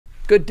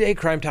Good day,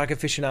 Crime Talk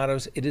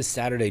aficionados. It is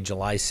Saturday,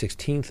 July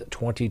 16th,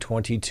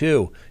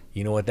 2022.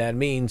 You know what that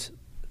means.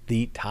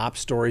 The top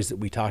stories that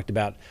we talked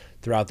about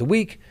throughout the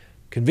week,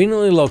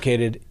 conveniently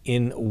located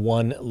in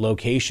one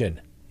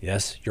location.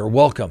 Yes, you're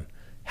welcome.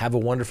 Have a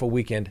wonderful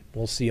weekend.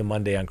 We'll see you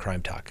Monday on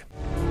Crime Talk.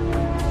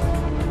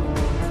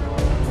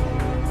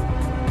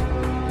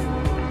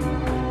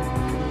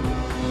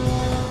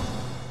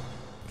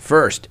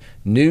 First,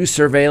 new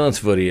surveillance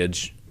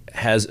footage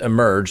has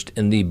emerged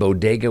in the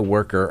bodega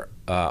worker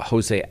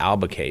Jose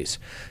Alba case,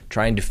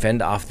 trying to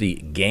fend off the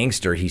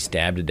gangster he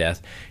stabbed to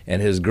death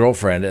and his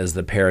girlfriend as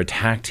the pair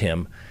attacked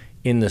him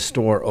in the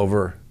store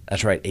over,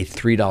 that's right, a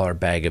 $3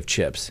 bag of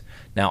chips.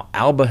 Now,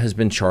 Alba has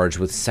been charged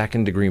with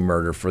second-degree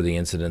murder for the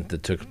incident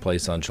that took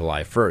place on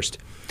July 1st.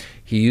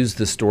 He used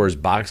the store's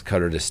box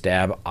cutter to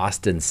stab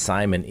Austin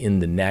Simon in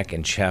the neck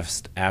and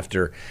chest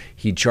after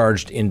he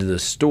charged into the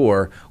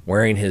store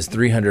wearing his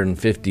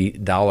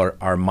 $350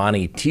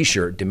 Armani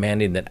t-shirt,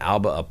 demanding that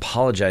Alba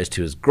apologize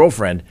to his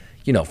girlfriend,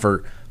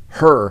 for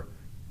her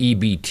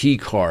EBT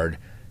card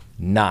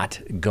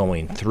not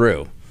going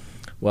through.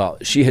 Well,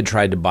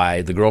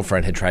 the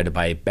girlfriend had tried to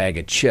buy a bag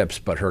of chips,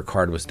 but her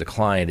card was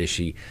declined as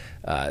she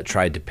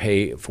tried to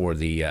pay for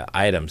the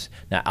items.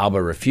 Now,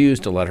 Alba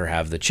refused to let her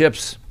have the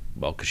chips,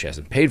 because she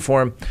hasn't paid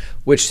for them,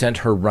 which sent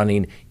her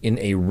running in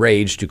a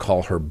rage to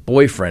call her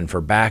boyfriend for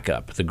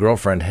backup. The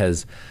girlfriend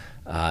has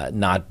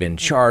not been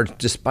charged,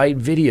 despite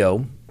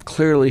video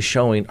clearly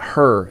showing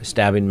her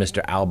stabbing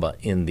Mr. Alba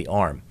in the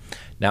arm.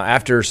 Now,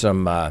 after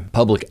some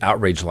public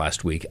outrage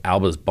last week,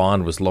 Alba's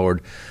bond was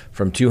lowered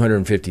from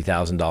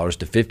 $250,000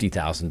 to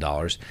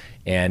 $50,000,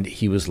 and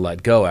he was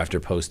let go after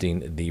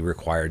posting the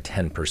required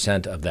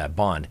 10% of that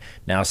bond.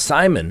 Now,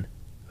 Simon,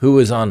 who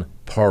is on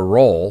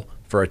parole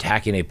for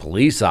attacking a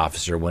police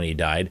officer when he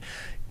died,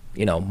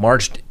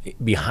 marched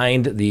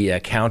behind the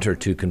counter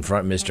to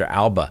confront Mr.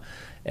 Alba.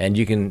 And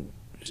you can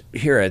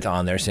hear it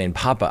on there saying,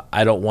 "Papa,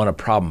 I don't want a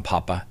problem,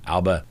 Papa,"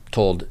 Alba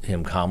told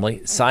him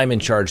calmly. Simon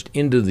charged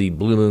into the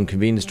Blue Moon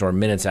convenience store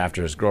minutes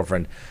after his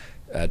girlfriend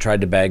tried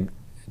to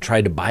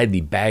buy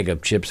the bag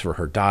of chips for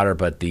her daughter,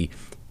 but the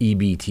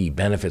EBT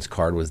benefits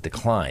card was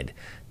declined.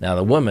 Now,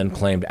 the woman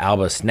claimed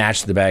Alba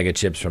snatched the bag of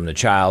chips from the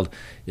child,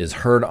 is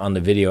heard on the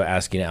video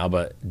asking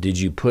Alba, "Did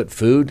you put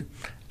food?"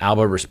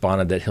 Alba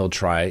responded that he'll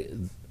try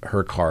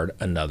her card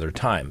another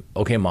time.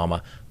 "Okay,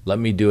 Mama, let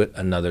me do it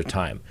another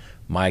time."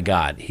 "My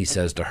God," he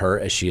says to her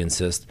as she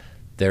insists,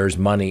 "there's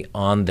money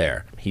on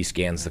there." He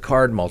scans the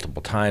card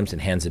multiple times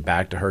and hands it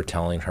back to her,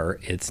 telling her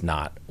it's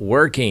not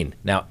working.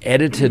 Now,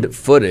 edited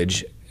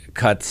footage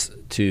cuts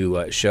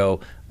to show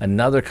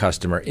another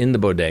customer in the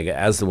bodega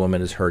as the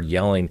woman is heard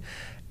yelling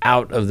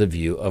out of the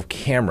view of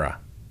camera.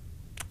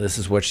 This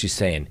is what she's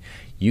saying: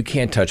 "You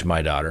can't touch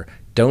my daughter.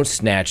 Don't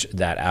snatch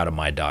that out of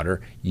my daughter,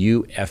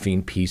 you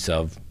effing piece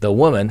of..." The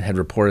woman had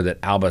reported that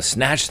Alba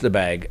snatched the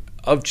bag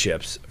of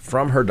chips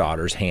from her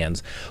daughter's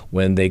hands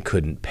when they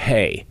couldn't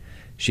pay.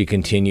 She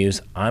continues,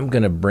 "I'm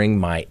going to bring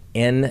my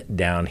N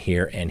down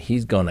here and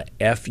he's going to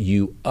F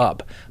you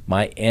up.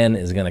 My N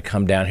is going to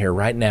come down here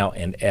right now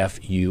and F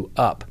you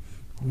up."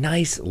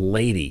 Nice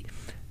lady.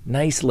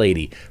 Nice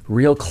lady.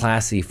 Real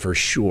classy for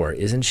sure,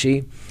 isn't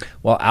she?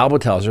 Well, Alba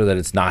tells her that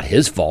it's not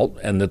his fault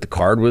and that the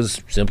card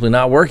was simply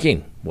not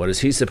working. What is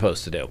he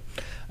supposed to do?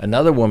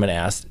 Another woman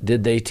asked,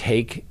 "Did they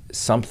take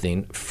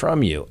something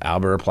from you?"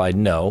 Alba replied,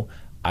 "No,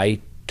 I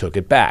took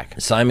it back."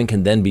 Simon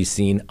can then be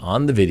seen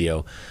on the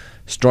video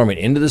storming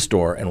into the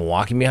store and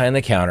walking behind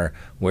the counter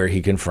where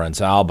he confronts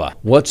Alba.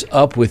 "What's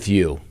up with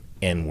you,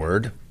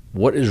 N-word?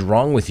 What is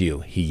wrong with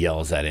you?" he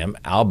yells at him.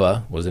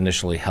 Alba was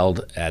initially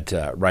held at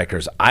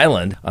Rikers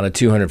Island on a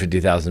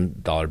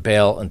 $250,000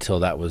 bail until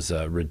that was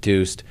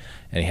reduced,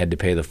 and he had to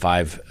pay the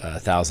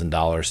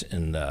 $5,000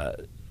 in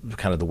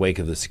kind of the wake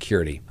of the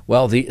security.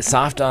 Well, the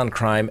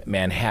soft-on-crime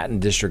Manhattan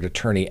District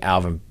Attorney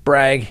Alvin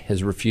Bragg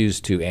has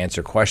refused to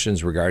answer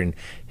questions regarding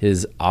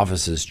his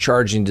office's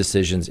charging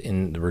decisions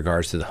in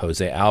regards to the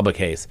Jose Alba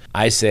case.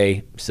 I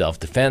say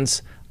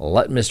self-defense,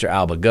 let Mr.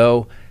 Alba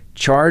go,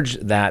 charge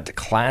that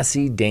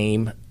classy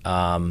dame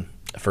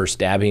for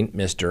stabbing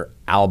Mr.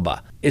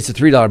 Alba. It's a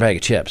 $3 bag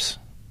of chips,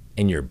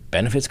 and your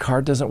benefits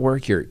card doesn't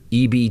work, your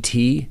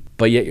EBT,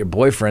 but yet your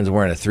boyfriend's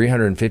wearing a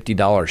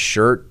 $350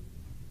 shirt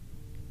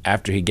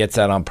after he gets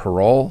out on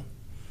parole.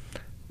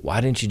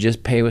 Why didn't you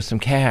just pay with some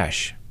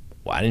cash?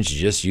 Why didn't you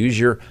just use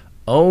your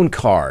own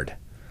card?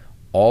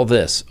 All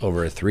this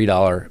over a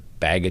 $3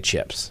 bag of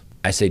chips.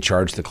 I say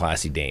charge the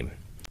classy dame.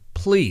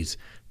 Please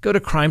go to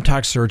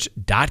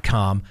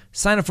crimetalksearch.com,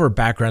 sign up for a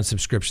background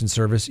subscription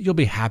service. You'll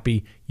be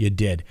happy you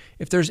did.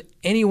 If there's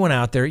anyone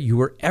out there you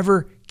were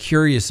ever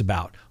curious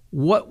about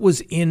what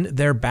was in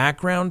their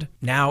background,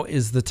 now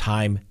is the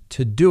time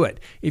to do it.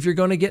 If you're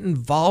going to get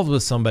involved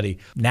with somebody,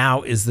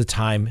 now is the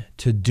time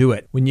to do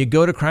it. When you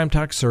go to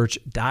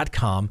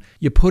crimetalksearch.com,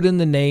 you put in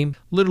the name,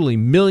 literally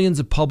millions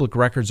of public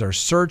records are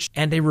searched,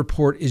 and a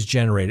report is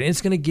generated. And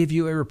it's going to give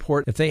you a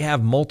report. If they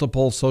have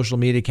multiple social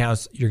media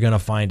accounts, you're going to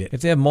find it. If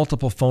they have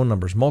multiple phone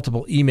numbers,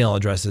 multiple email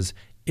addresses,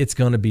 it's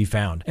going to be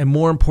found. And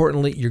more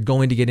importantly, you're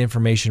going to get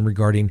information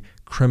regarding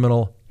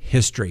criminal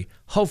history.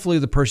 Hopefully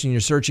the person you're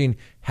searching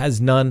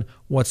has none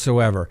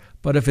whatsoever.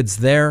 But if it's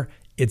there,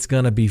 it's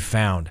going to be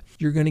found.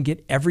 You're going to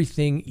get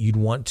everything you'd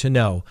want to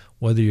know,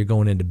 whether you're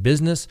going into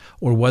business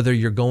or whether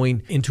you're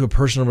going into a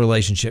personal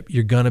relationship.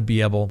 You're going to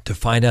be able to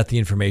find out the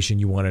information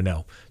you want to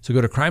know. So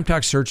go to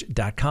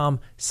crimetalksearch.com,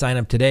 sign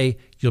up today.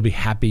 You'll be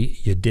happy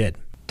you did.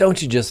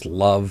 Don't you just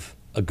love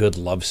a good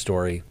love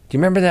story? Do you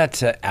remember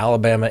that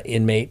Alabama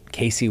inmate,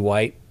 Casey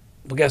White?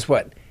 Well, guess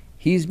what?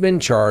 He's been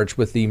charged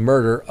with the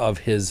murder of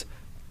his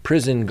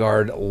prison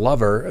guard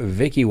lover,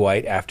 Vicky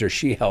White, after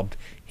she helped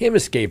him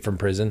escape from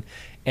prison,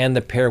 and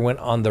the pair went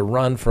on the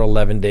run for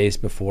 11 days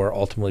before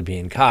ultimately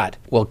being caught.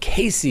 Well,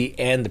 Casey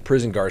and the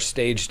prison guard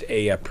staged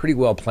a pretty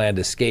well-planned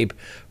escape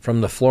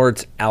from the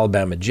Florence,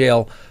 Alabama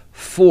jail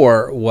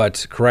for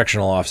what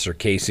correctional officer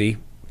Casey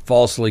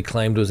falsely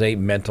claimed was a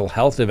mental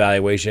health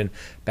evaluation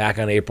back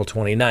on April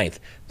 29th.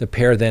 The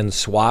pair then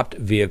swapped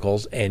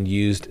vehicles and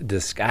used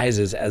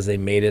disguises as they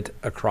made it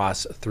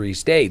across 3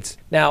 states.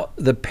 Now,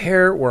 the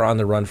pair were on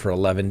the run for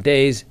 11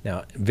 days.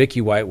 Now,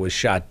 Vicky White was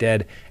shot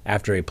dead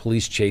after a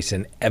police chase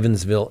in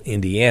Evansville,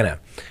 Indiana.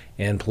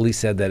 And police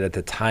said that at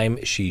the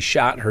time she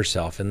shot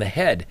herself in the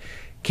head.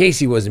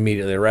 Casey was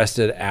immediately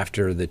arrested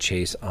after the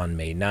chase on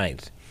May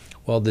 9th.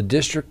 Well, the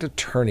district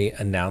attorney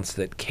announced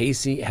that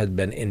Casey had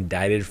been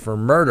indicted for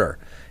murder.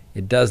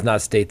 It does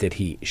not state that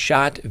he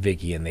shot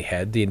Vicky in the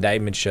head. The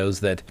indictment shows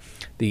that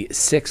the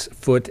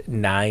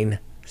 6'9"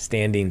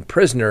 standing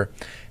prisoner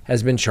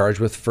has been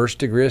charged with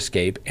first-degree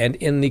escape, and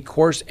in the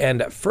course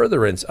and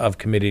furtherance of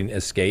committing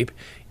escape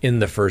in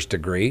the first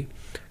degree,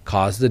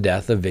 caused the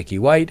death of Vicky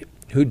White,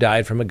 who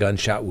died from a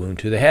gunshot wound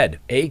to the head,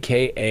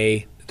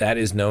 aka that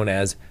is known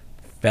as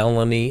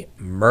felony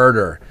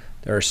murder.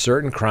 There are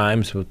certain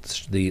crimes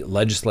which the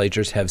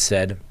legislatures have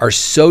said are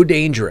so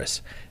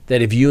dangerous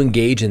that if you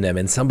engage in them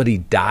and somebody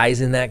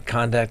dies in that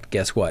conduct,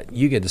 guess what?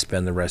 You get to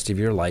spend the rest of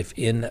your life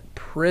in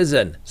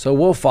prison. So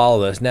we'll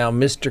follow this. Now,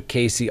 Mr.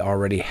 Casey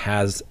already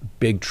has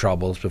big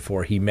troubles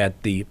before he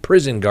met the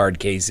prison guard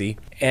Casey,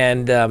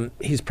 and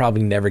he's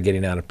probably never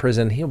getting out of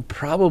prison. He'll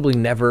probably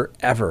never,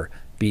 ever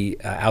be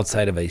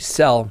outside of a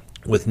cell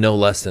with no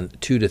less than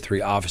 2 to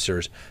 3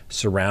 officers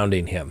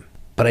surrounding him.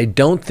 But I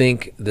don't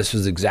think this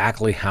was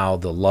exactly how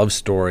the love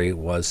story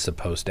was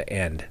supposed to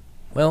end.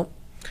 Well,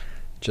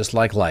 just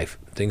like life,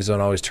 things don't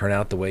always turn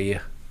out the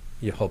way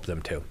you hope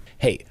them to.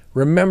 Hey,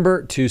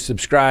 remember to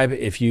subscribe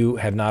if you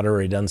have not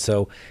already done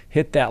so.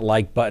 Hit that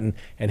like button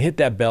and hit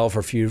that bell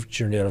for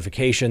future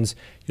notifications.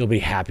 You'll be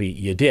happy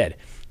you did.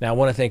 Now, I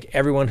want to thank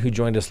everyone who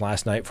joined us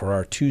last night for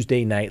our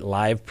Tuesday night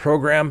live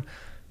program.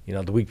 You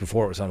know, the week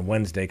before it was on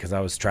Wednesday because I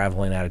was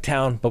traveling out of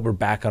town, but we're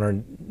back on our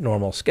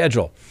normal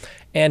schedule.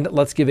 And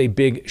let's give a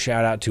big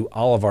shout out to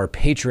all of our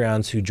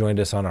Patreons who joined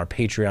us on our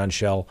Patreon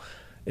show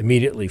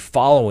immediately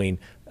following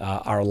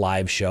our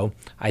live show.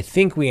 I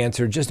think we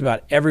answered just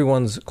about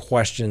everyone's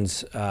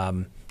questions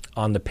on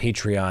the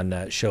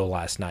Patreon show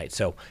last night.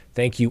 So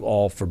thank you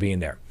all for being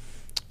there.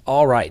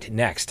 All right,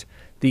 next,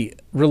 the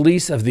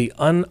release of the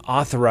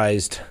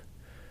unauthorized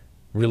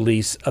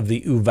release of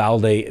the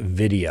Uvalde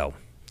video.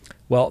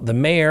 Well, the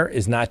mayor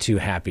is not too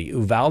happy.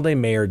 Uvalde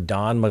Mayor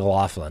Don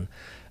McLaughlin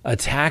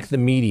attacked the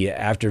media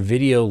after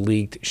video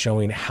leaked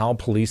showing how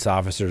police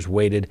officers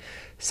waited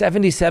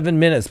 77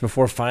 minutes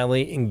before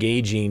finally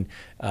engaging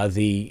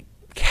the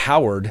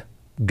coward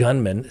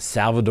gunman,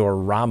 Salvador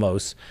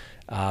Ramos,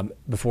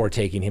 before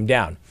taking him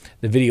down.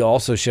 The video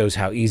also shows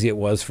how easy it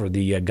was for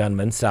the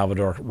gunman,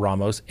 Salvador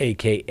Ramos,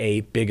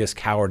 a.k.a. biggest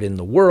coward in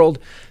the world,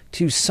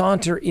 to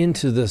saunter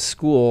into the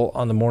school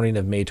on the morning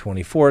of May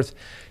 24th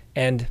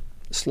and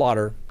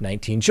slaughter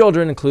 19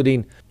 children,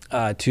 including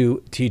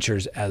 2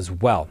 teachers as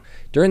well.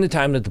 During the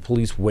time that the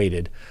police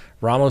waited,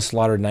 Ramos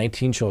slaughtered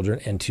 19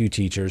 children and 2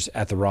 teachers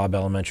at the Robb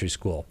Elementary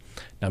School.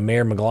 Now,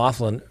 Mayor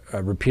McLaughlin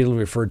repeatedly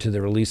referred to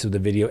the release of the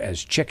video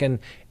as chicken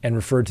and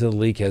referred to the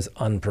leak as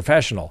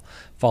unprofessional.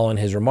 Following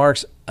his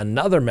remarks,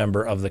 another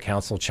member of the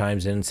council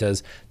chimes in and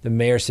says the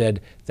mayor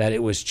said that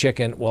it was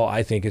chicken. Well,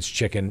 I think it's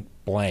chicken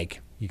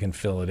blank. You can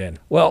fill it in.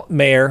 Well,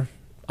 Mayor,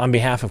 on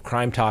behalf of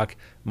Crime Talk,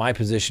 my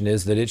position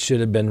is that it should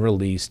have been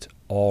released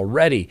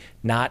already,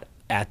 not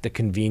at the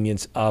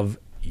convenience of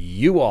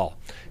you all.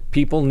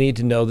 People need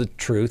to know the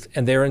truth,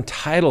 and they're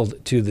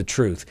entitled to the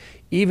truth,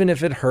 even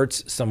if it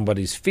hurts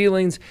somebody's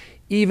feelings,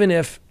 even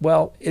if,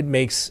 well, it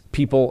makes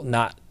people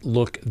not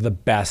look the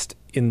best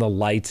in the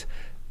light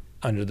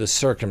under the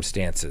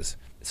circumstances.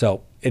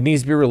 So it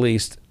needs to be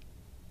released.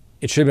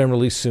 It should have been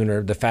released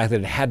sooner. The fact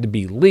that it had to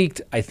be leaked,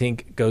 I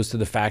think, goes to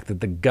the fact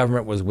that the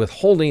government was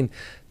withholding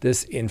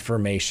this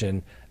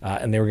information,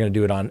 and they were going to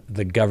do it on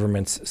the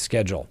government's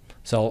schedule.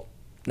 So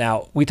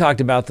now, we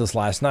talked about this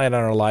last night on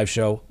our live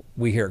show.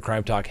 We here at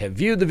Crime Talk have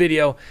viewed the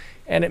video,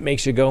 and it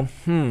makes you go,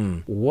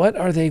 what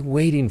are they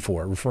waiting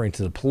for? Referring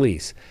to the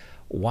police.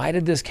 Why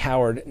did this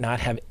coward not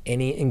have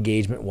any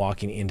engagement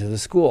walking into the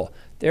school?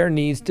 There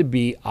needs to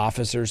be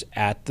officers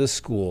at the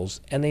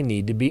schools, and they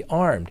need to be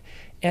armed.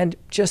 And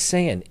just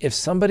saying, if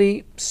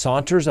somebody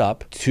saunters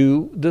up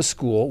to the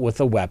school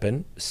with a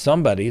weapon,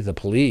 somebody, the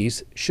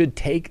police, should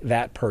take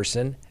that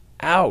person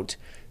out.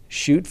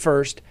 Shoot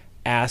first,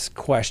 ask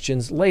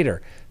questions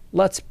later.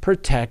 Let's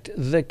protect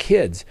the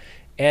kids.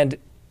 And,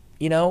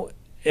 you know,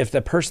 if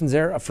the person's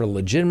there for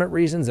legitimate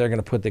reasons, they're going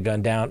to put the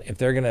gun down. If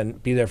they're going to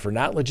be there for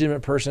not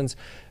legitimate persons,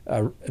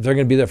 if they're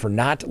going to be there for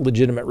not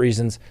legitimate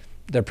reasons,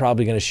 they're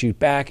probably going to shoot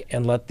back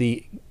and let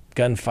the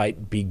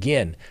gunfight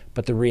begin.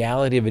 But the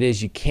reality of it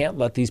is you can't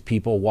let these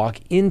people walk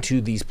into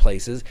these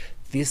places.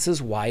 This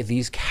is why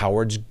these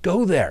cowards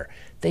go there.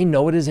 They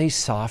know it is a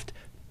soft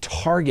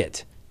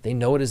target. They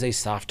know it is a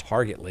soft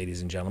target,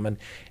 ladies and gentlemen.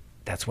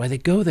 That's why they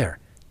go there.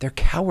 They're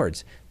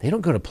cowards. They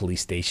don't go to police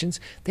stations.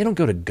 They don't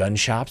go to gun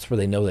shops where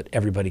they know that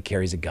everybody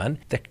carries a gun.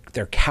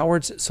 They're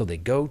cowards, so they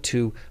go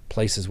to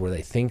places where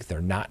they think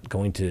they're not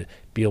going to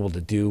be able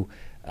to do,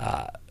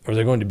 or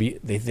they're going to be,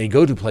 they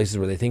go to places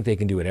where they think they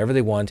can do whatever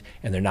they want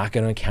and they're not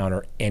going to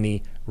encounter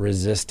any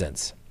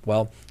resistance.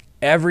 Well,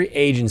 every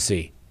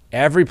agency,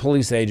 every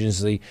police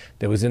agency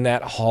that was in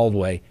that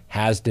hallway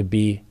has to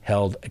be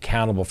held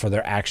accountable for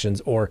their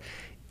actions or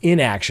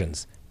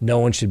inactions. No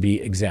one should be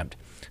exempt.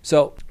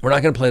 So we're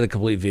not going to play the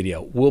complete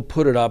video. We'll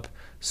put it up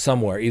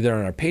somewhere, either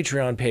on our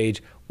Patreon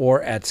page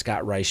or at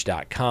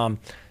scottreich.com,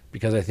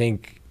 because I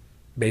think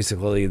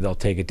basically they'll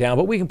take it down.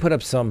 But we can put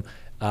up some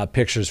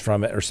pictures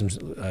from it or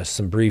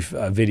some brief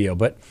video.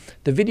 But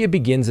the video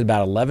begins at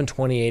about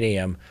 11:28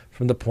 a.m.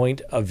 from the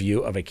point of view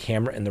of a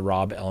camera in the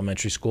Robb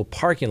Elementary School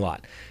parking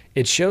lot.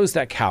 It shows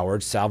that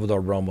coward,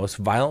 Salvador Ramos,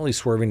 violently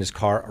swerving his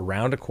car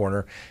around a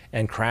corner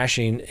and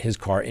crashing his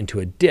car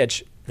into a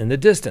ditch. In the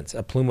distance,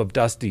 a plume of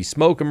dusty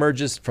smoke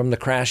emerges from the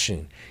crash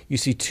scene. You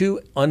see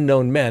two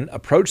unknown men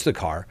approach the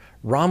car.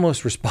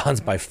 Ramos responds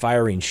by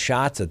firing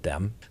shots at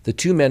them. The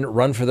two men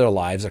run for their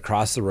lives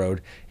across the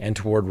road and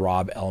toward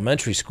Robb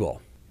Elementary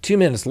School. 2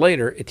 minutes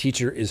later, a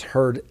teacher is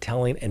heard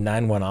telling a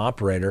 911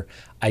 operator,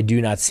 "I do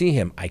not see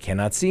him. I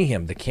cannot see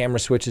him." The camera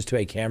switches to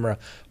a camera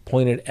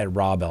pointed at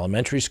Robb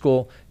Elementary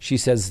School. She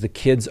says the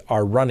kids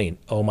are running.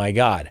 Oh my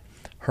God.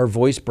 Her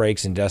voice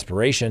breaks in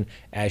desperation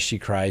as she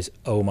cries,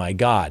 "Oh my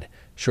God."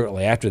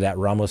 Shortly after that,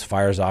 Ramos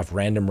fires off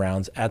random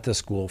rounds at the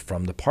school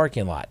from the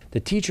parking lot.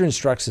 The teacher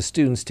instructs the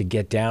students to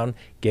get down,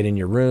 get in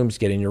your rooms,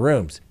 get in your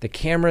rooms. The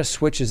camera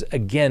switches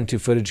again to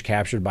footage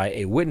captured by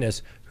a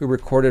witness who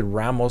recorded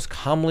Ramos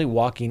calmly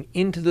walking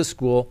into the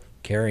school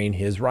carrying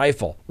his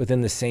rifle.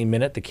 Within the same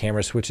minute, the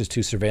camera switches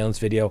to surveillance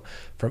video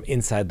from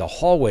inside the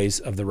hallways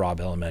of the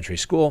Robb Elementary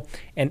School,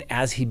 and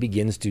as he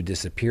begins to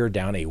disappear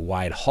down a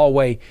wide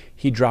hallway,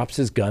 he drops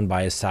his gun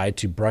by his side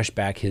to brush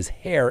back his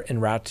hair en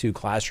route to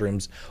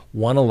classrooms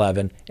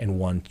 111 and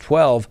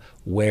 112,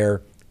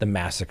 where the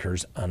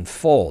massacres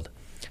unfold.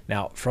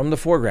 Now, from the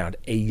foreground,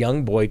 a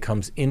young boy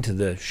comes into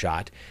the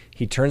shot.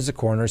 He turns the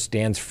corner,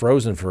 stands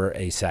frozen for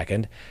a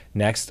second.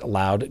 Next,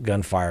 loud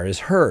gunfire is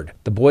heard.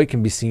 The boy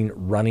can be seen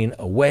running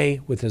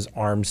away with his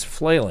arms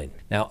flailing.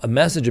 Now, a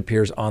message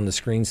appears on the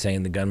screen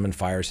saying the gunman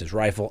fires his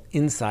rifle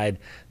inside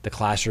the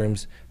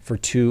classrooms for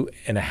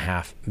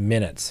 2.5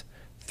 minutes.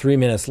 3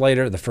 minutes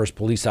later, the first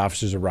police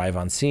officers arrive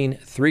on scene.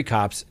 3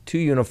 cops, 2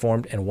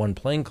 uniformed and 1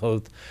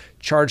 plainclothed,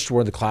 charge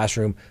toward the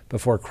classroom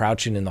before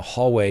crouching in the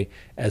hallway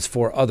as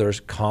 4 others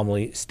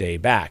calmly stay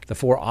back. The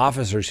 4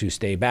 officers who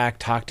stay back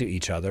talk to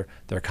each other.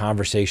 Their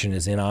conversation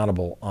is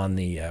inaudible on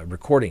the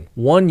recording.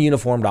 1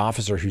 uniformed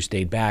officer who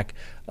stayed back,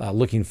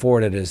 looking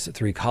forward at his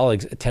 3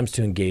 colleagues, attempts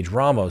to engage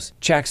Ramos,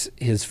 checks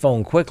his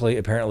phone quickly,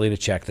 apparently to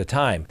check the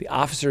time. The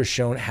officer is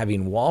shown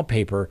having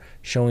wallpaper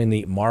showing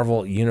the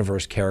Marvel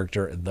Universe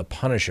character, the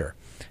Punisher.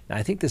 Now,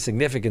 I think the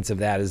significance of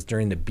that is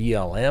during the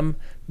BLM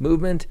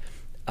movement,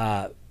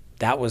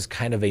 that was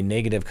kind of a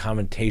negative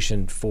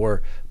connotation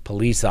for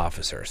police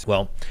officers.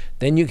 Well,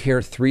 then you hear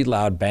 3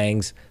 loud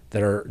bangs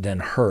that are then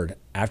heard.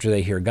 After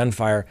they hear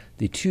gunfire,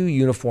 the 2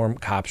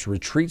 uniformed cops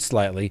retreat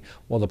slightly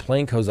while the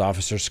plainclothes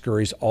officer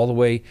scurries all the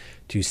way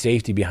to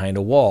safety behind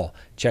a wall,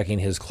 checking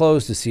his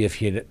clothes to see if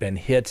he had been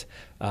hit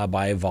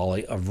by a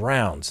volley of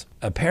rounds.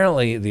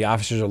 Apparently, the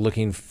officers are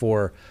looking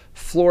for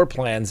floor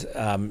plans,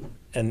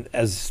 and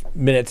as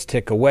minutes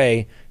tick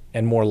away,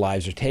 and more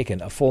lives are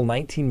taken. A full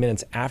 19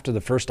 minutes after the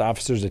first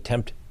officers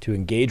attempt to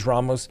engage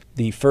Ramos,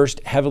 the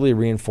first heavily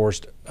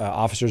reinforced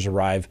officers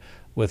arrive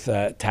with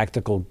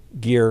tactical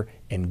gear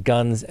and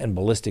guns and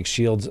ballistic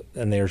shields,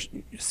 and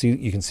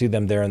you can see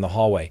them there in the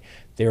hallway.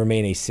 They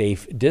remain a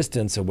safe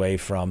distance away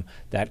from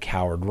that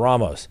coward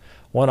Ramos.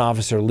 1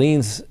 officer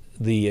leans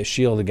the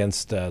shield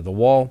against the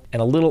wall,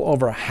 and a little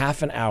over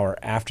half an hour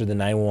after the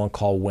 911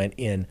 call went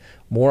in,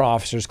 more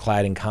officers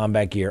clad in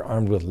combat gear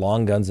armed with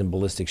long guns and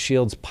ballistic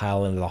shields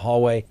pile into the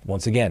hallway.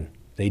 Once again,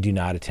 they do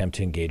not attempt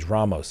to engage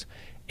Ramos.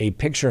 A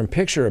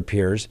picture-in-picture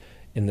appears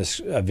in this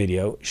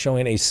video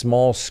showing a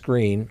small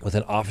screen with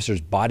an officer's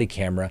body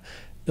camera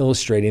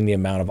illustrating the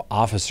amount of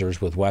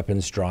officers with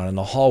weapons drawn in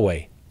the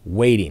hallway,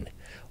 waiting.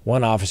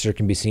 1 officer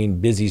can be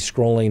seen busy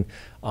scrolling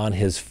on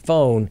his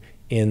phone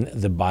in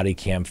the body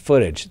cam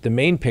footage. The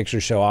main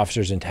pictures show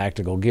officers in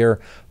tactical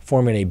gear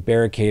forming a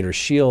barricade or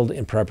shield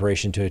in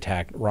preparation to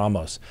attack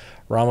Ramos.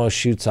 Ramos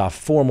shoots off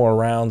 4 more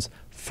rounds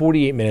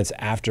 48 minutes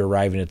after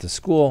arriving at the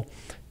school.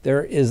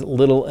 There is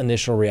little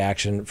initial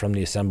reaction from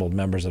the assembled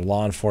members of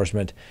law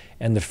enforcement,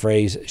 and the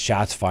phrase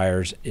 "shots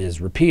fired" is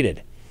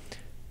repeated.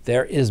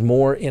 There is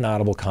more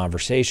inaudible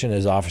conversation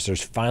as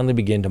officers finally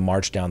begin to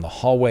march down the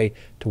hallway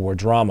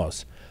towards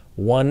Ramos.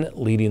 One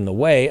leading the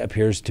way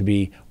appears to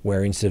be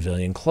wearing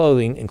civilian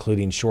clothing,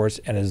 including shorts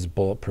and his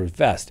bulletproof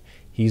vest.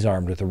 He's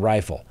armed with a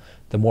rifle.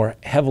 The more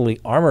heavily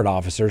armored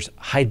officers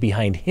hide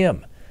behind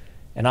him.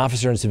 An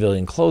officer in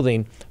civilian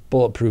clothing,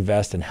 bulletproof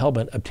vest, and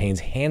helmet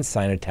obtains hand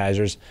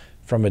sanitizers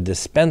from a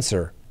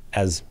dispenser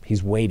as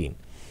he's waiting.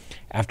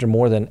 After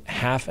more than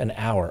half an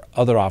hour,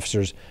 other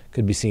officers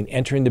could be seen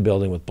entering the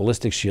building with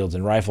ballistic shields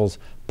and rifles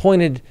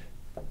pointed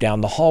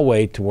down the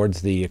hallway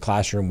towards the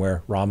classroom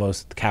where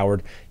Ramos, the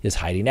coward, is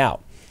hiding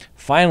out.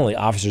 Finally,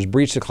 officers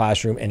breach the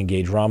classroom and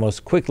engage Ramos,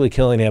 quickly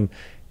killing him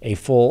a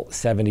full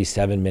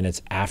 77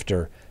 minutes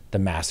after the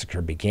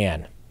massacre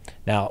began.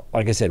 Now,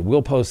 like I said,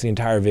 we'll post the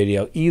entire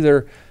video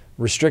either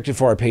restricted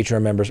for our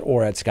Patreon members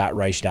or at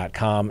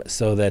scottreich.com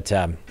so that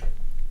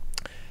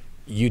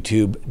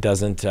YouTube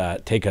doesn't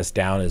take us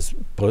down as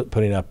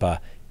putting up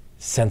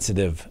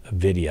sensitive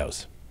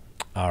videos.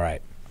 All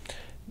right,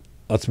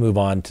 let's move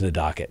on to the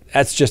docket.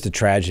 That's just a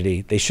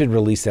tragedy. They should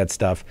release that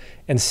stuff.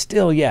 And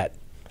still yet,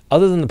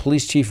 other than the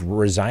police chief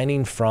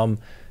resigning from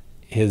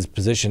his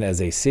position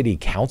as a city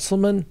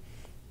councilman,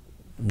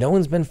 no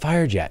one's been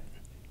fired yet.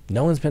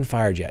 No one's been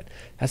fired yet.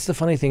 That's the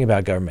funny thing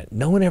about government.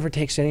 No one ever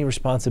takes any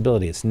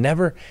responsibility. It's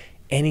never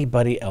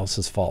anybody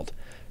else's fault.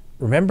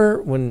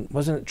 Remember when,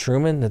 wasn't it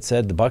Truman that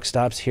said the buck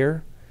stops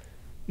here?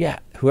 Yeah,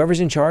 whoever's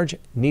in charge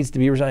needs to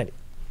be resigned.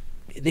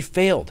 They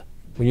failed.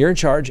 When you're in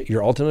charge,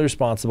 you're ultimately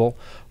responsible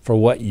for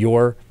what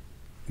your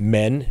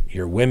men,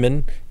 your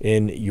women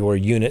in your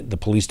unit, the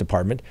police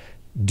department,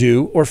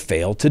 do or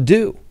fail to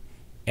do.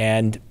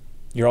 And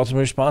you're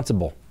ultimately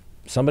responsible.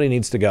 Somebody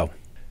needs to go.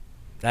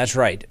 That's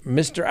right.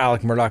 Mr.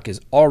 Alec Murdaugh is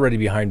already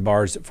behind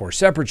bars for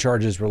separate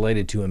charges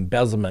related to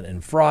embezzlement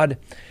and fraud,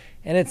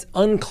 and it's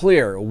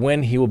unclear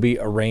when he will be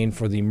arraigned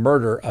for the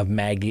murder of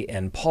Maggie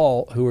and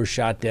Paul, who were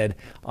shot dead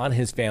on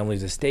his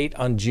family's estate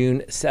on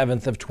June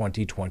 7th of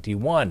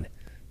 2021.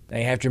 Now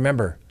you have to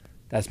remember,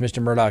 that's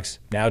Mr. Murdaugh's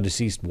now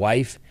deceased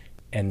wife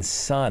and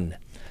son.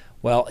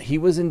 Well, he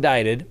was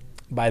indicted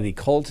by the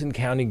Colton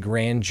County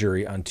Grand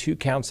Jury on 2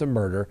 counts of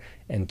murder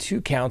and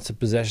 2 counts of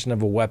possession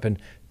of a weapon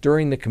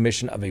during the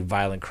commission of a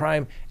violent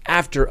crime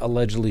after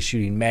allegedly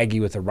shooting Maggie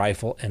with a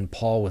rifle and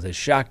Paul with a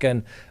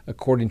shotgun,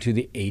 according to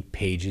the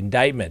 8-page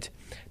indictment.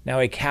 Now,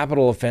 a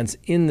capital offense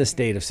in the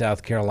state of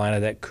South Carolina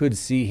that could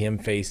see him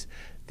face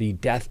the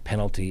death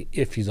penalty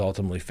if he's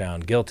ultimately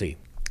found guilty.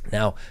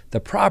 Now,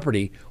 the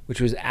property, which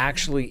was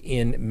actually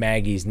in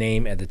Maggie's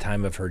name at the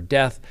time of her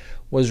death,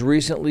 was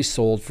recently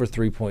sold for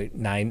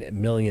 $3.9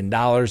 million,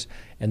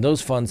 and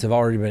those funds have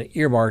already been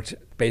earmarked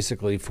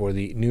basically for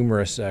the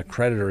numerous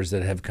creditors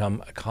that have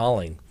come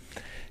calling.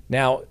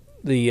 Now,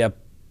 the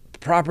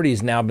property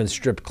has now been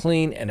stripped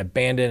clean and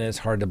abandoned. It's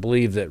hard to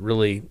believe that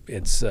really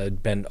it's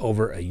been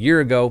over a year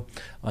ago.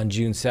 On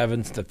June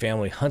 7th, the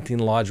family hunting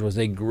lodge was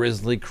a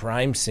grisly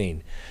crime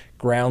scene.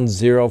 Ground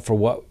zero for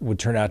what would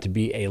turn out to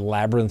be a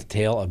labyrinth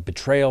tale of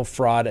betrayal,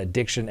 fraud,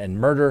 addiction, and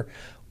murder,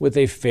 with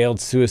a failed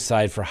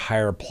suicide for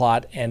hire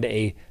plot and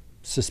a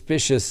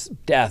suspicious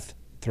death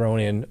thrown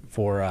in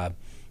for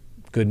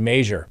good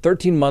measure.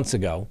 13 months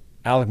ago,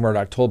 Alec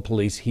Murdaugh told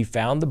police he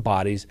found the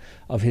bodies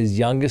of his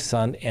youngest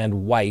son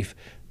and wife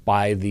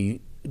by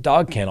the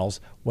dog kennels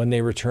when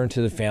they returned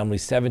to the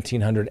family's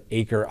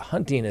 1,700-acre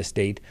hunting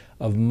estate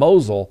of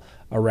Mosul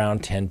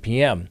around 10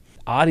 p.m.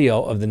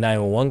 Audio of the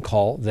 911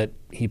 call that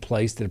he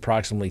placed at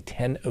approximately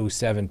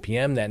 10:07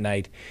 p.m. that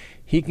night,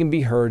 he can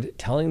be heard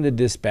telling the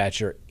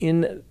dispatcher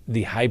in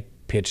the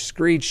high-pitched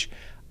screech,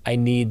 "I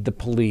need the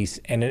police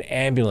and an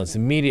ambulance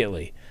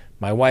immediately.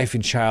 My wife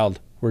and child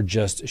were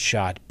just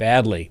shot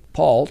badly."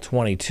 Paul,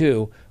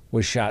 22,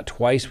 was shot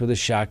twice with a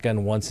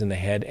shotgun, once in the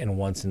head and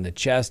once in the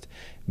chest.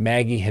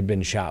 Maggie had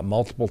been shot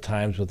multiple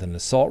times with an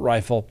assault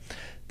rifle.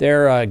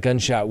 Their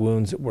gunshot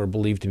wounds were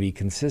believed to be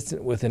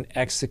consistent with an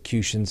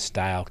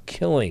execution-style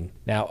killing.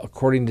 Now,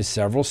 according to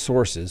several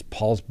sources,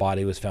 Paul's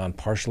body was found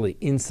partially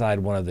inside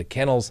one of the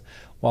kennels,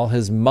 while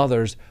his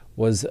mother's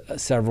was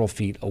several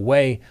feet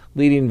away,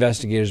 leading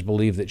investigators to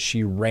believe that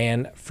she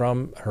ran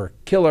from her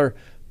killer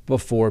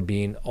before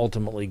being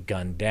ultimately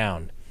gunned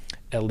down.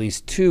 At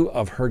least 2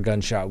 of her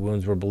gunshot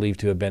wounds were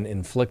believed to have been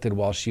inflicted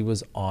while she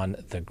was on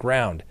the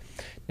ground.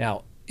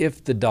 Now,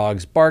 if the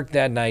dogs barked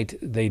that night,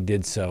 they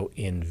did so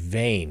in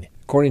vain.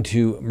 According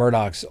to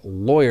Murdaugh's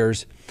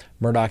lawyers,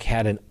 Murdaugh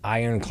had an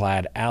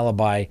ironclad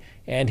alibi,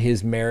 and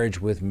his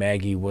marriage with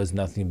Maggie was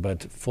nothing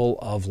but full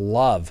of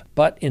love.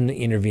 But in the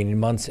intervening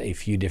months, a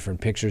few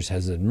different pictures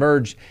has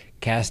emerged,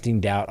 casting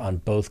doubt on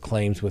both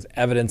claims, with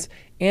evidence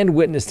and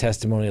witness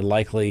testimony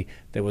likely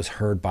that was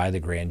heard by the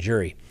grand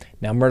jury.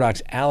 Now,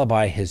 Murdaugh's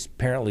alibi has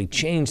apparently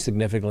changed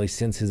significantly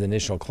since his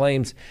initial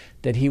claims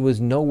that he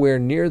was nowhere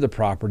near the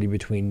property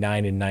between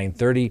 9 and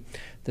 9:30,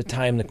 the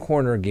time the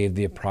coroner gave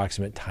the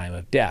approximate time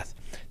of death.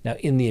 Now,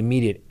 in the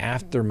immediate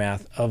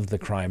aftermath of the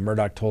crime,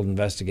 Murdaugh told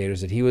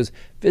investigators that he was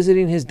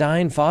visiting his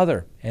dying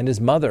father and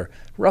his mother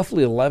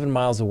roughly 11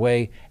 miles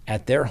away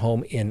at their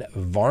home in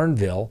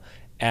Varnville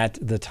at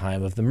the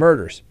time of the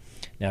murders.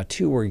 Now,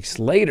 2 weeks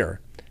later,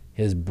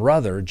 his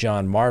brother,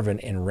 John Marvin,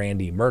 and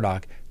Randy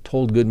Murdaugh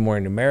told Good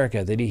Morning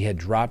America that he had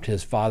dropped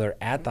his father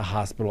at the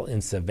hospital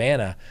in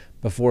Savannah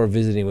before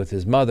visiting with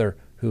his mother,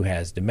 who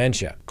has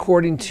dementia.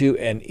 According to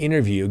an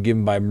interview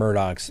given by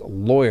Murdaugh's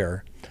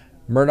lawyer,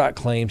 Murdaugh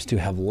claims to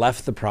have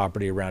left the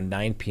property around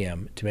 9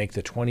 p.m. to make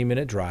the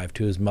 20-minute drive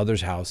to his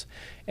mother's house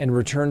and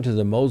return to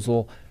the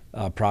Mosul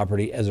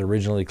property as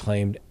originally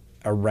claimed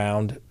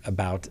around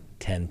about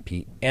 10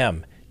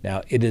 p.m.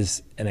 Now, it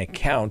is an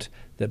account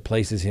that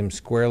places him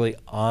squarely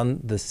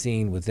on the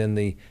scene within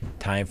the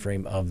time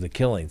frame of the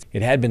killings.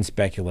 It had been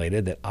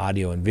speculated that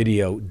audio and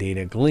video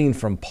data gleaned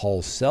from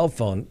Paul's cell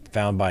phone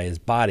found by his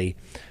body,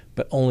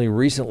 but only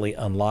recently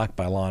unlocked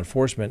by law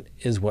enforcement,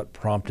 is what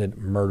prompted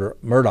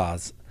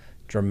Murdaugh's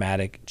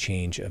dramatic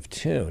change of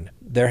tune.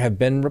 There have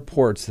been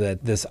reports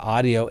that this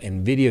audio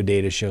and video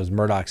data shows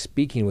Murdaugh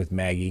speaking with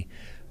Maggie,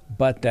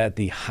 but that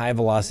the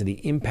high-velocity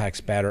impact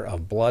spatter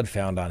of blood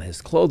found on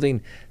his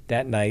clothing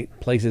that night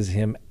places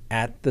him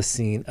at the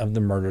scene of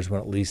the murders when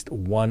at least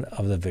one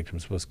of the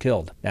victims was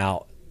killed.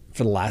 Now,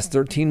 for the last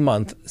 13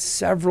 months,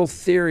 several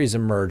theories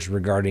emerged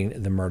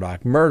regarding the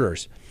Murdaugh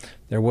murders.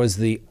 There was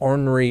the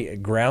ornery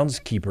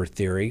groundskeeper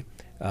theory,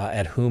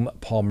 at whom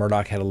Paul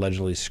Murdaugh had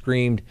allegedly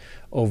screamed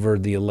over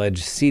the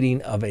alleged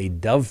seeding of a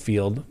dove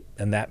field,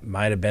 and that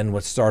might have been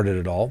what started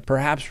it all.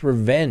 Perhaps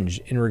revenge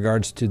in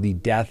regards to the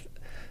death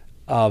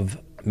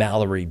of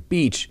Mallory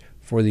Beach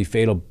for the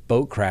fatal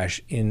boat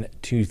crash in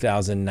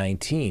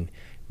 2019.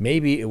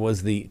 Maybe it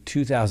was the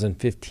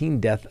 2015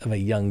 death of a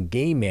young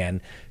gay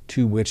man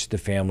to which the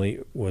family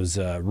was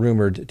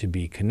rumored to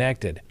be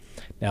connected.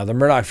 Now, the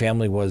Murdaugh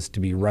family was to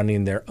be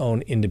running their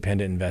own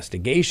independent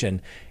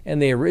investigation,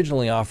 and they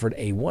originally offered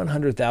a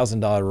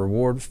 $100,000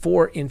 reward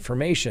for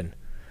information.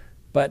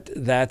 But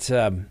that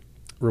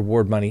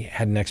reward money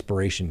had an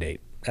expiration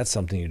date. That's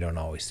something you don't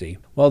always see.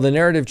 Well, the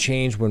narrative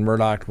changed when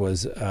Murdaugh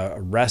was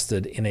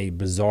arrested in a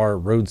bizarre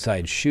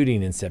roadside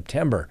shooting in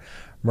September.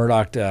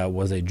 Murdaugh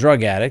was a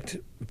drug addict,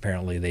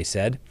 apparently they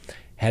said,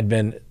 had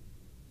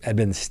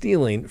been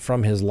stealing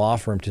from his law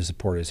firm to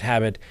support his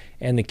habit,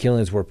 and the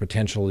killings were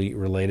potentially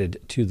related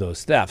to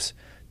those thefts.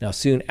 Now,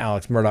 soon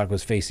Alex Murdaugh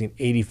was facing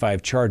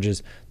 85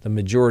 charges, the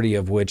majority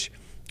of which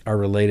are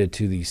related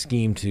to the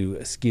scheme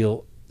to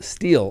steal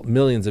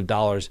millions of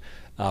dollars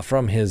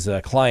from his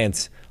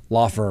clients'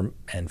 law firm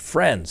and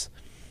friends.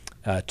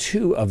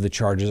 2 of the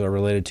charges are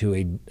related to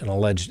an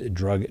alleged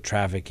drug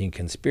trafficking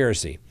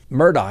conspiracy.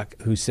 Murdaugh,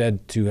 who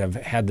said to have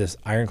had this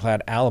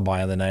ironclad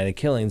alibi on the night of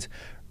killings,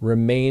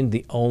 remained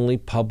the only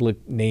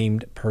public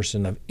named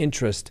person of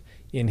interest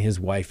in his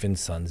wife and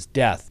son's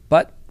death.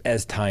 But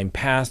as time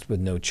passed with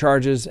no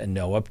charges and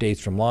no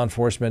updates from law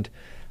enforcement,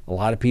 a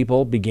lot of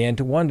people began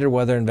to wonder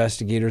whether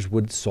investigators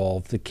would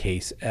solve the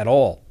case at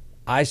all.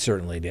 I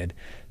certainly did.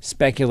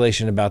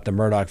 Speculation about the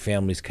Murdaugh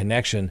family's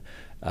connection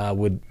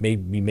would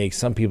maybe make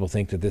some people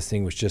think that this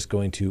thing was just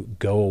going to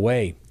go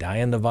away,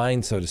 die on the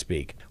vine, so to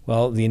speak.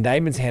 Well, the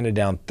indictments handed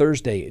down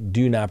Thursday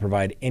do not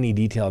provide any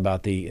detail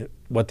about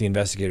what the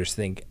investigators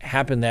think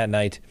happened that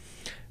night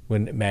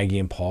when Maggie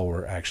and Paul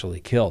were actually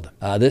killed.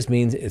 This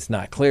means it's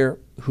not clear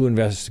who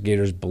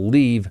investigators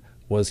believe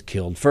was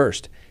killed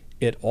first.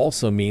 It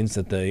also means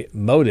that the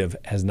motive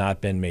has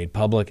not been made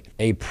public.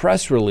 A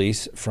press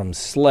release from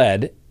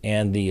SLED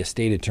and the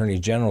State Attorney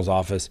General's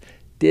office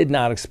did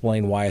not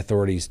explain why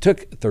authorities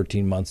took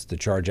 13 months to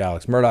charge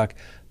Alex Murdaugh,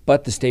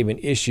 but the statement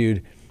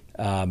issued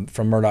from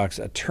Murdaugh's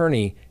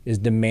attorney is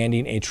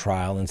demanding a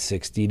trial in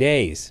 60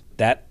 days.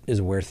 That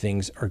is where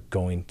things are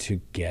going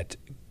to get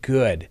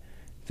good.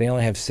 If they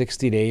only have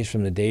 60 days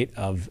from the date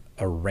of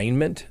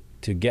arraignment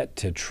to get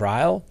to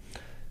trial,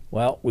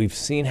 well, we've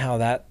seen how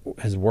that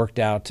has worked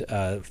out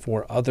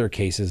for other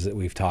cases that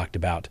we've talked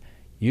about.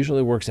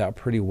 Usually works out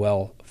pretty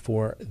well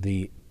for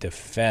the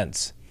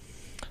defense.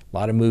 A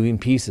lot of moving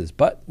pieces,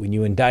 but when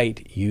you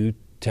indict, you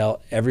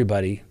tell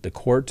everybody, the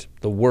court,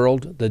 the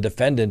world, the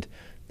defendant,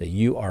 that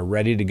you are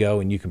ready to go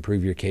and you can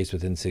prove your case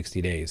within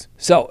 60 days.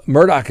 So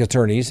Murdaugh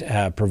attorneys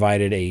have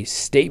provided a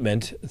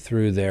statement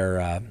through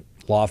their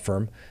law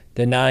firm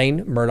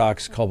denying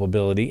Murdaugh's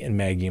culpability in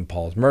Maggie and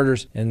Paul's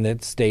murders, and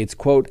that states,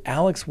 quote,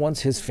 Alex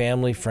wants his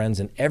family, friends,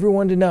 and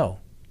everyone to know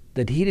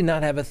that he did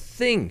not have a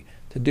thing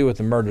to do with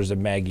the murders of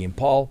Maggie and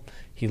Paul.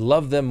 He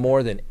loved them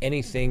more than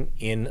anything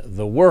in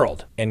the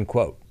world, end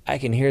quote. I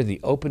can hear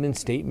the opening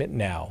statement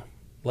now.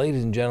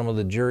 Ladies and gentlemen of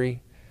the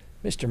jury,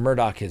 Mr.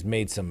 Murdaugh has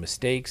made some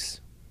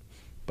mistakes,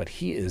 but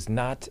he is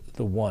not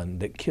the one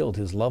that killed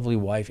his lovely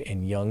wife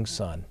and young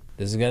son.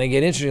 This is going to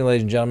get interesting,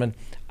 ladies and gentlemen.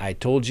 I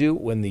told you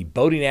when the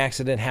boating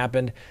accident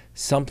happened,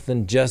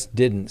 something just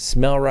didn't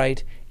smell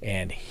right,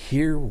 and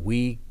here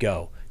we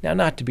go. Now,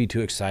 not to be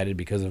too excited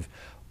because of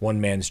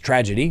one man's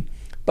tragedy,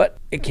 but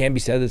it can be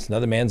said it's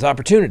another man's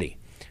opportunity.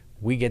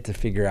 We get to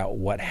figure out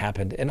what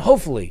happened, and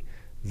hopefully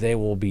there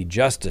will be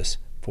justice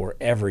for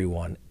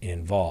everyone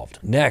involved.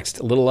 Next,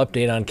 a little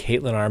update on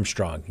Kaitlin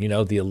Armstrong. You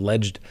know, the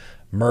alleged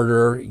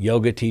murderer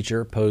yoga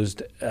teacher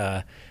posed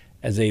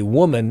as a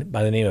woman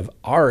by the name of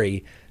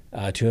Ari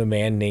to a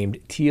man named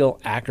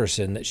Teal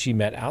Ackerson that she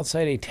met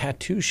outside a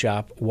tattoo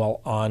shop while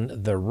on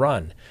the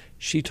run.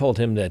 She told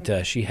him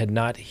that she had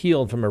not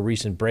healed from a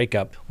recent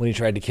breakup when he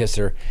tried to kiss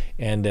her,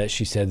 and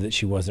she said that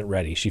she wasn't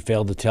ready. She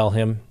failed to tell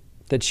him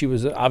that she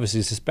was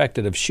obviously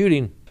suspected of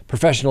shooting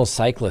professional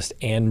cyclist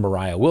Anne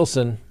Mariah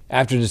Wilson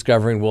after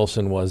discovering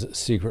Wilson was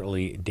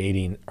secretly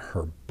dating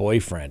her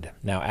boyfriend.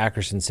 Now,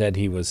 Ackerson said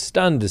he was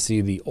stunned to see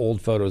the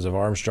old photos of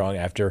Armstrong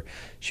after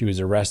she was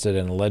arrested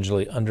and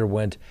allegedly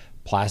underwent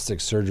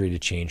plastic surgery to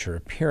change her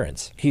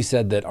appearance. He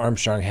said that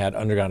Armstrong had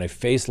undergone a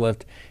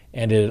facelift,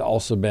 and it had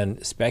also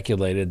been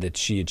speculated that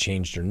she had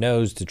changed her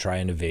nose to try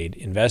and evade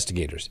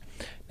investigators.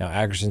 Now,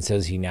 Ackerson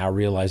says he now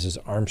realizes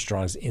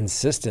Armstrong's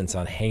insistence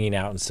on hanging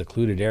out in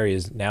secluded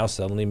areas now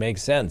suddenly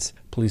makes sense.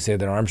 Police say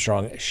that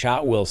Armstrong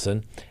shot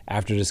Wilson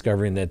after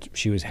discovering that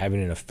she was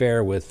having an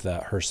affair with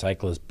her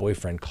cyclist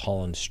boyfriend,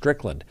 Colin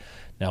Strickland.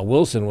 Now,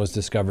 Wilson was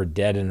discovered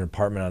dead in an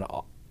apartment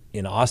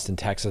in Austin,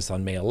 Texas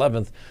on May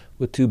 11th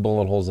with 2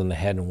 bullet holes in the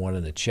head and 1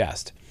 in the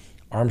chest.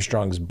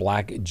 Armstrong's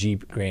black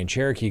Jeep Grand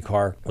Cherokee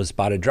car was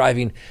spotted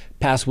driving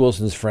past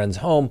Wilson's friend's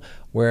home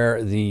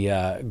where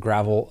the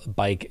gravel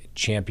bike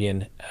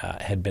champion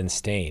had been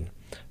staying.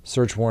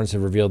 Search warrants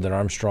have revealed that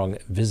Armstrong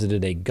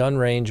visited a gun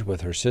range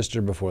with her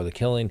sister before the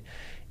killing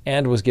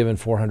and was given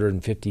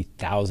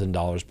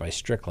 $450,000 by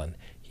Strickland.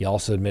 He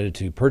also admitted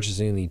to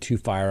purchasing the 2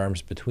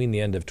 firearms between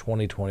the end of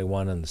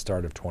 2021 and the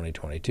start of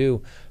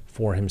 2022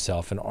 for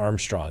himself and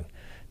Armstrong.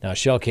 Now,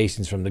 shell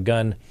casings from the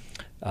gun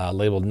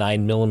labeled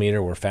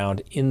 9mm were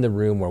found in the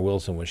room where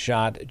Wilson was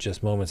shot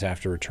just moments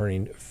after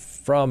returning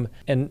from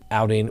an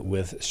outing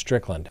with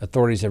Strickland.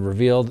 Authorities have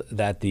revealed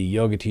that the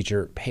yoga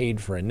teacher paid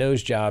for a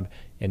nose job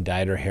and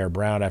dyed her hair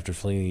brown after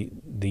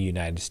fleeing the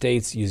United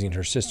States using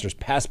her sister's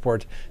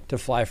passport to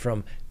fly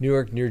from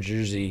Newark, New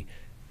Jersey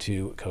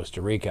to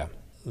Costa Rica.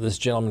 This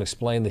gentleman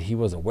explained that he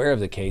was aware of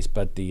the case,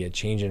 but the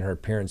change in her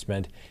appearance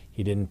meant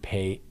he didn't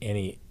pay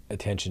any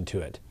attention to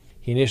it.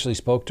 He initially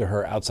spoke to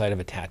her outside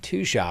of a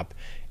tattoo shop,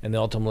 and they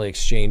ultimately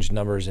exchanged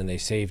numbers, and they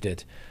saved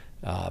it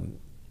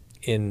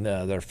in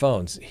their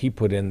phones. He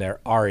put in their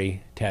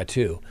Ari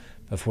tattoo.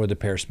 Before the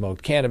pair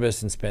smoked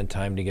cannabis and spent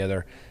time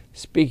together,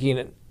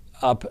 speaking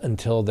up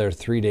until their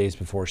 3 days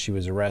before she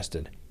was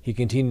arrested. He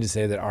continued to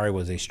say that Ari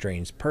was a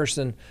strange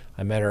person.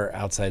 I met her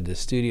outside the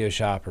studio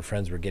shop. Her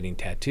friends were getting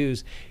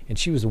tattoos, and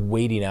she was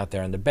waiting out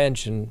there on the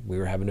bench, and we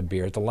were having a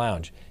beer at the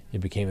lounge. It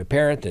became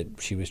apparent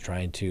that she was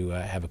trying to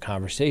have a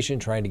conversation,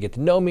 trying to get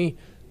to know me,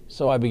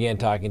 so I began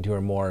talking to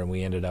her more, and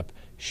we ended up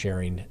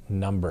sharing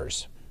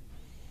numbers.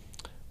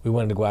 We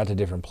wanted to go out to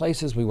different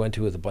places. We went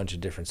to a bunch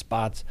of different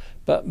spots,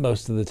 but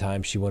most of the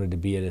time she wanted to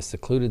be at a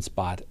secluded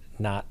spot,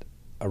 not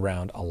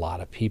around a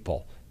lot of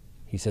people.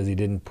 He says he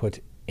didn't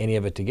put any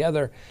of it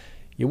together.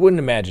 You wouldn't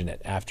imagine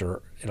it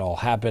after it all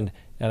happened,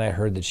 and I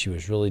heard that she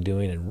was really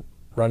doing and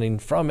running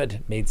from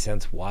it. Made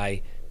sense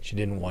why she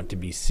didn't want to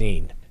be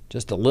seen.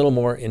 Just a little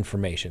more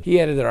information. He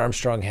added that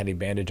Armstrong had a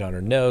bandage on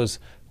her nose,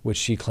 which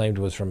she claimed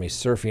was from a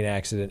surfing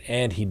accident,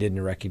 and he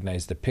didn't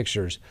recognize the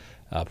pictures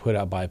put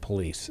out by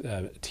police.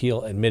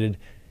 Teal admitted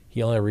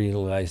he only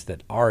realized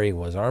that Ari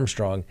was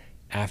Armstrong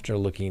after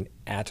looking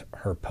at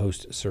her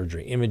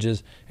post-surgery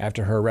images.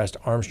 After her arrest,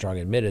 Armstrong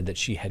admitted that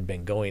she had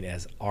been going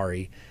as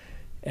Ari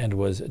and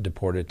was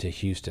deported to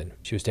Houston.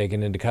 She was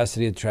taken into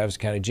custody at the Travis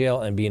County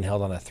Jail and being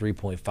held on a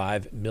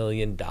 $3.5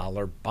 million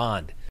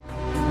bond.